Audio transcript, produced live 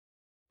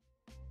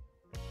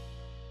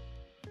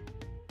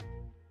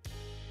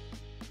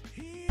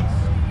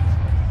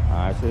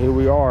Alright, so here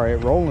we are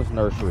at Roland's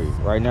nursery.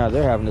 Right now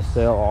they're having to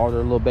sell all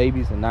their little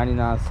babies for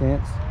 99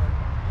 cents.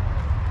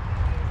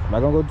 I'm not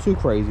gonna go too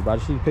crazy, but I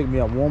just need to pick me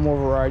up one more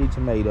variety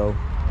tomato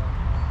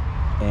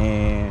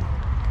and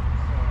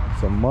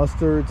some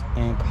mustards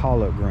and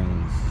collard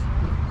greens.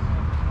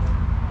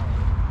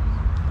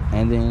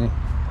 And then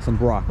some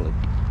broccoli.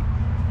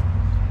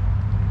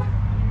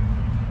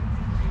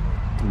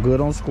 I'm good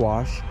on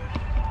squash.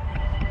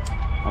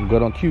 I'm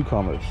good on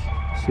cucumbers.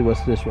 Let's see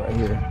what's this right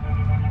here.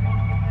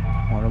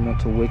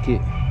 Ornamental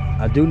wicket.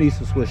 I do need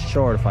some Swiss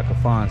chard if I can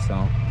find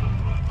some.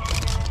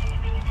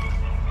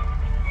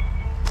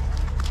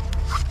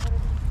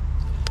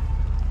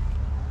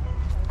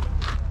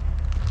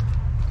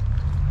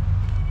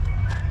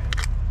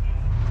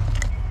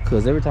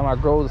 Because every time I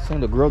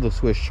seem to grow the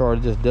Swiss chard,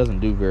 it just doesn't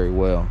do very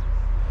well.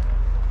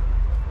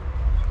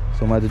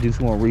 So I'm gonna have to do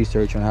some more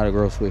research on how to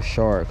grow Swiss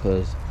chard,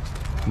 because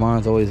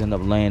mine's always end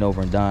up laying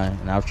over and dying.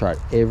 And I've tried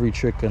every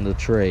trick in the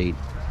trade.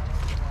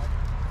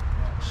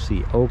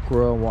 See,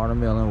 okra,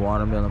 watermelon,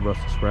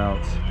 Brussels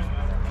sprouts.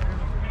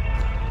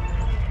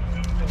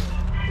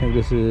 I think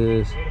this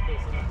is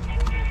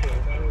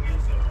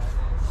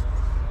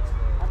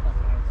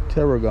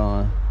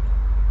tarragon.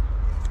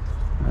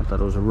 I thought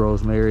it was a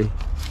rosemary.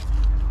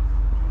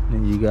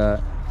 Then you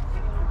got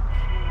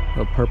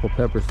the purple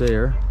peppers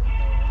there.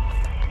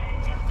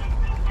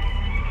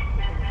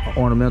 An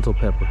ornamental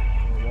pepper.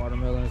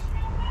 Watermelons.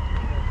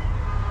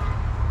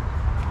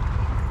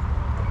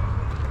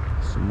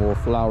 Some more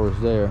flowers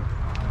there.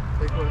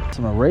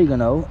 Some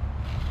oregano.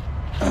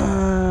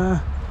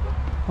 I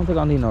don't think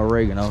I need no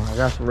oregano. I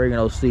got some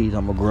oregano seeds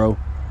I'm gonna grow.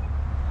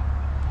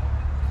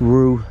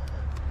 Rue.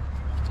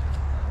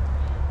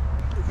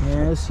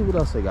 Yeah, let's see what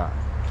else they got.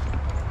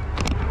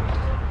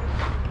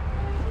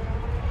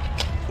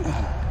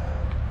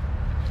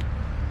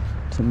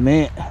 Some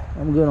mint.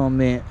 I'm good on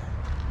mint.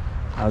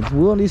 I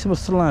will need some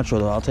cilantro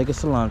though. I'll take a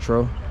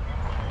cilantro.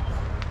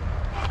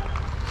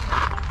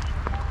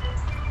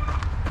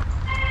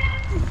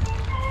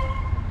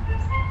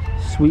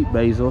 Sweet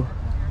basil.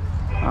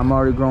 I'm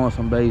already growing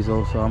some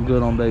basil, so I'm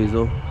good on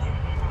basil.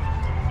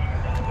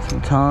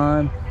 Some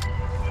thyme.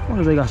 I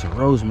wonder if they got some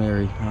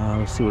rosemary.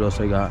 Let's see what else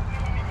they got.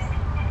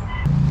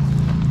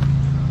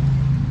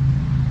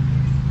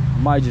 I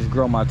might just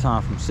grow my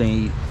thyme from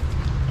seed.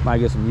 Might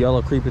get some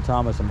yellow creeper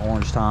thyme and some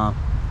orange thyme.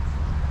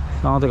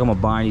 I don't think I'm gonna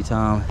buy any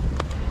thyme.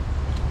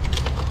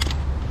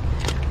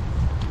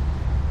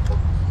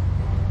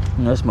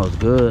 That smells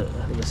good.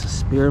 I think it's a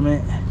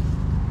spearmint.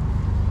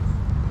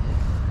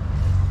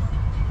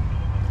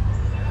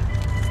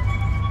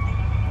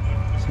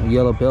 Some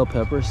yellow bell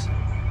peppers.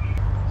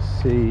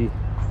 Let's see.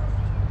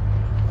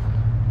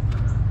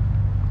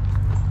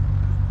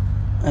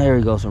 There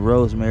we go, some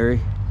rosemary.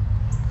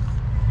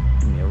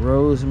 Give me a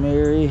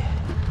rosemary.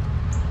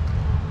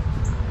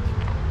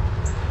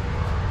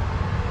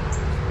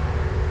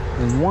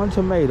 And one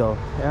tomato.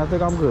 Yeah, I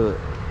think I'm good.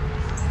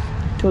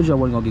 Told you I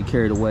wasn't gonna get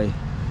carried away.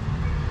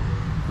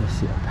 Let's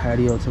see, a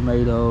patio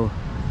tomato.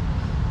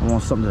 I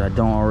want something that I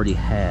don't already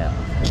have.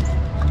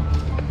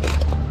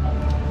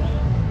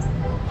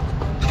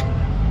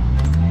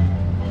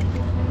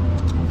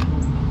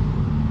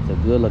 It's a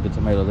good looking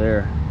tomato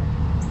there.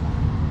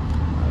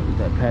 I'll get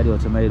that patio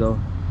tomato.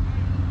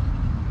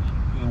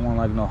 I don't want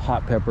like no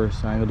hot peppers,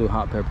 so I ain't gonna do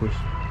hot peppers.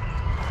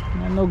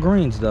 And no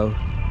greens though.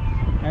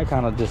 That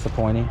kind of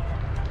disappointing.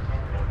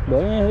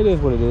 But yeah, it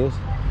is what it is.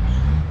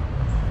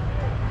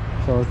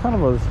 So it's kind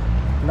of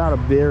a not a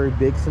very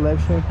big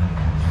selection,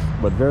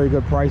 but very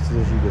good prices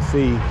as you can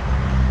see.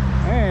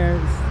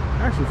 And it's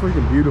actually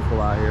freaking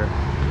beautiful out here.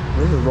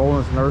 This is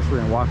Roland's nursery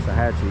in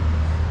Waxahachie.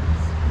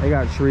 They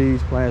got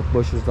trees, plants,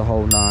 bushes, the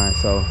whole nine.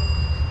 So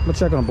I'm gonna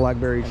check on a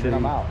blackberry tree. And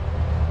I'm out.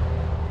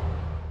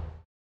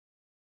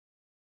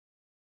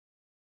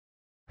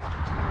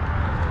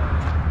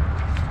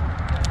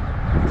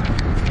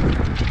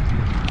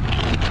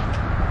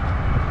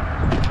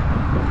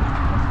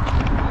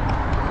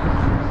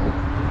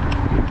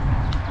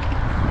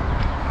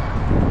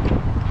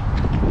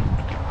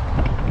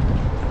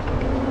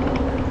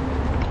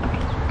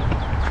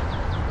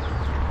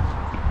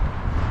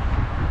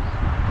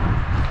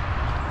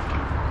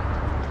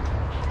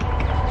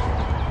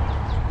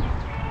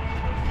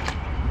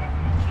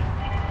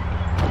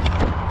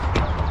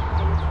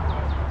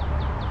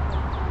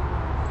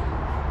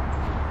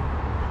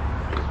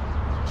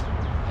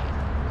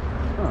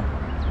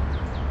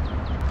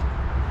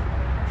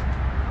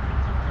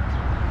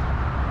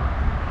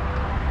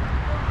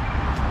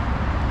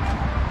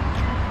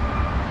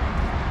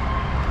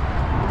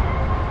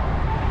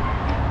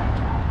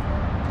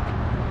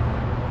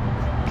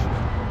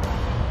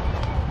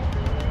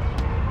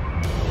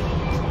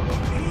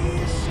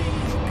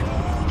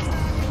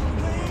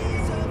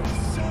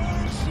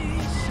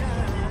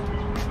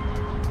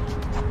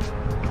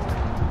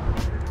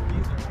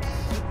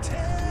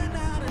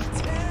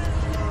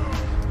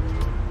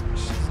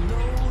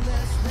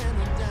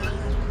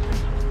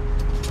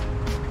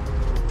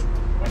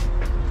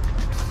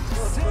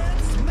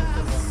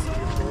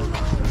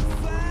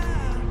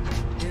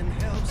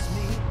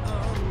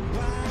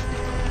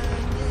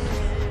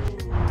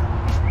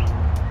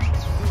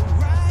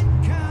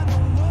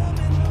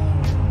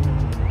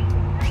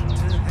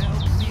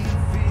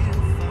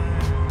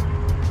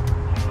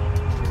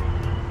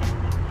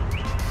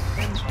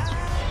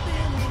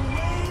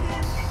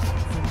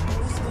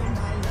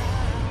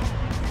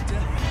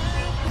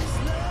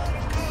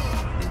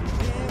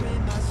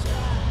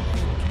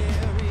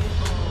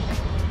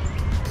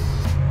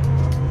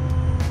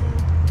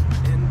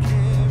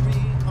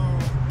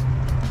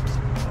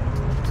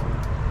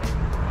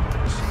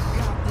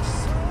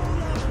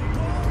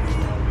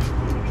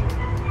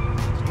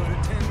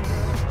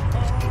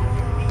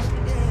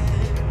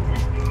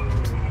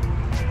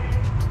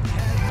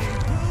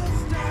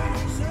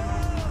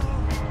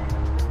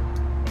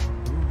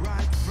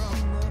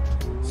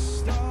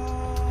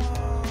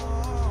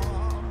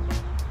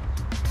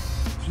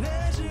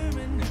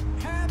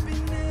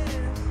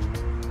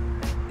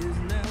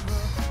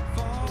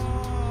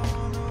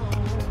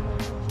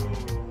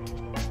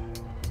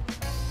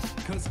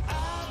 'cause I